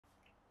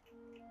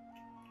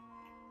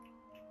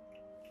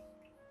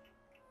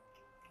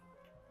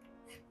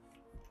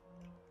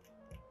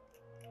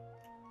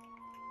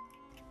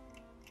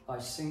I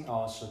think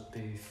art should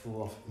be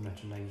full of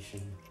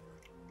imagination,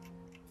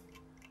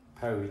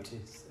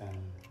 poetic and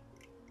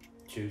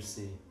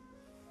juicy.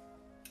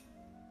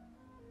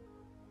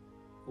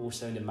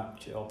 Also, the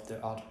magnitude of the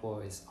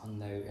artwork is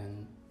unknown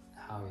and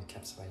how it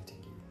captivating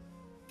you.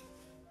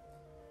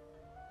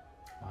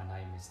 My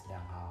name is Liang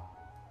Hao.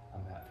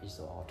 I'm a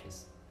visual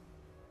artist.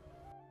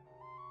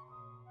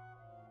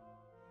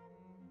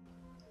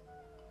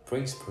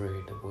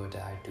 Principally, the work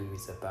that I do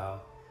is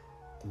about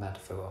the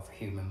metaphor of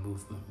human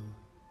movement,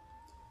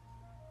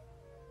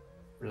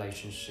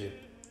 relationship,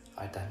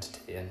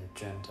 identity, and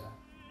gender.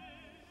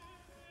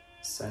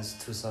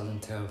 Since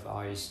 2012,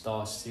 I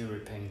started serial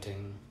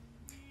painting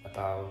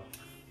about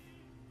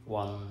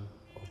one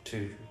or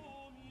two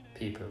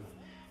people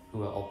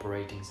who are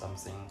operating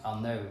something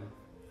unknown.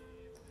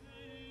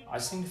 I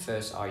think the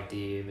first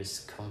idea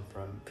was come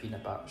from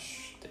Peanut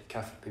Bush, the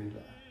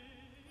capybara.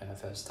 When I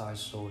first time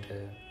saw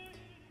the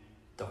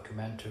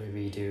documentary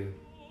video,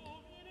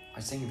 I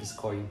think it was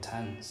quite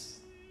intense,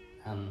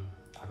 and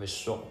I was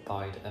shocked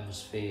by the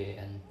atmosphere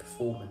and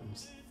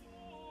performance.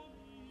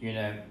 You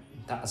know,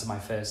 that was my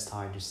first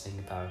time to think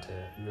about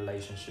the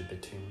relationship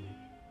between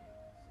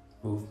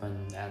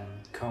movement and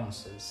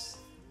conscious.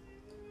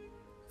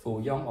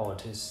 For young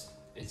artists,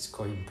 it's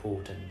quite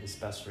important,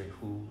 especially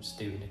who's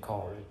still in the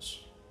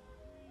college.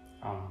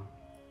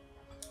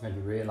 When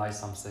you realize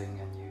something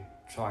and you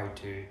try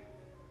to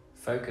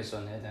focus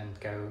on it and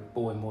go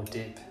more and more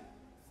deep,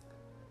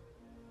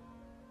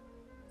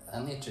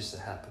 and it just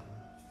happened.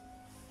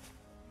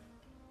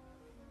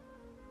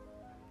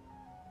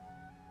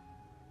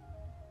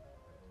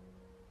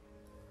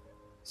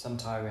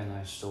 Sometimes when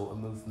I saw a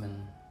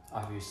movement,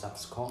 I was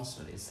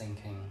subconsciously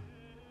thinking,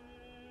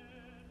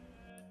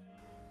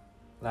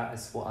 that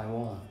is what I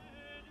want.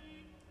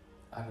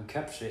 I will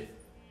capture it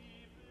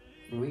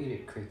really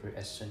quickly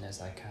as soon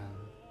as I can,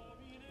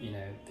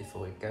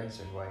 before it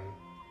goes away.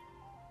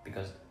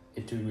 Because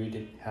it do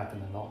really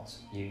happen a lot.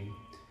 You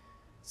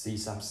see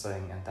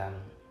something and then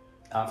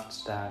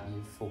after that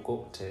you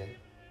forgot it.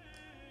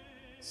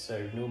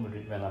 So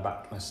normally when I'm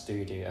back to my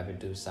studio, I will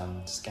do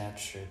some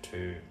sketch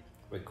to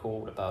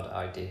record about the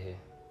idea.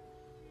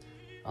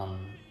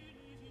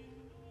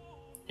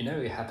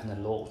 It happens a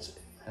lot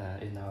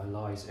in our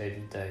lives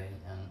every day,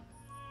 and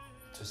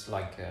just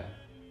like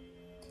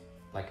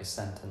a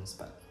sentence,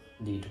 but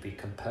need to be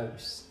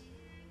composed.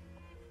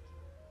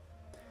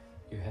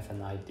 You have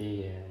an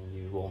idea and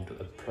you want to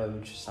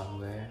approach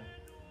somewhere.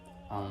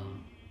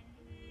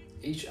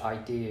 Each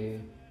idea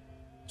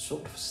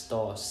sort of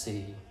starts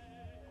seed,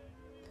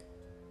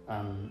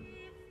 and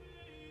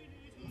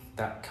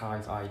that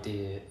kind of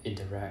idea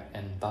interact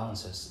and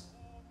bounces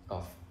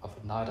of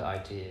another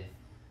idea,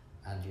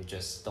 and you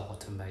just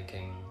start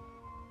making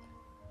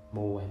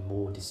more and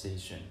more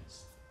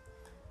decisions.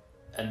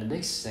 And the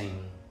next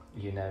thing,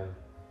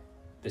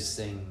 this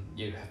thing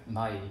you have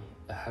made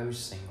a whole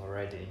thing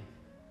already,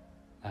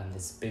 and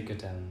it's bigger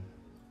than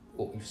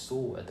what you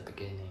saw at the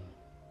beginning.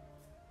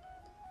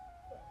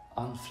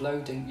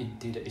 Unfolding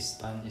into the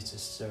Expanse is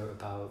a show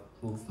about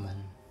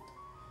movement,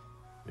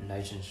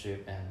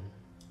 relationship, and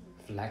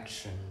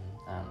reflection,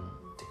 and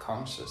the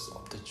conscious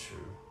of the true.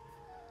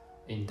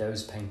 In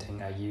those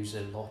paintings, I use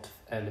a lot of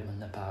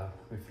elements about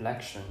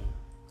reflection.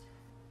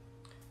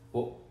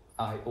 What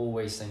I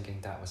always thinking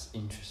that was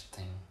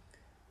interesting,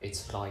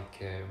 it's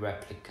like a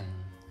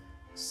replicant,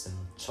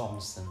 some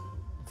Thompson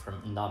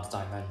from another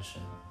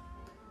dimension.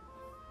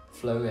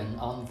 Flow and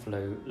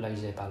unflow,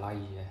 laissez par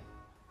laissez,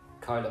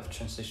 kind of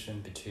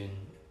transition between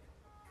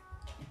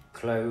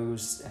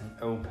closed and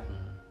open,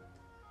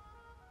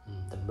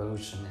 the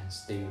motion and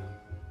still,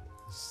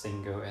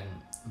 single and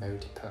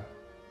multiple.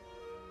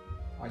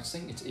 I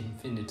think it's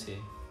infinity.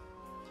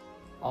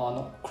 Are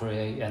not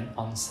create an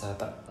answer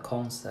but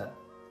concept,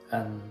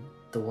 and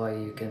the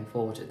way you can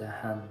fold the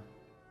hand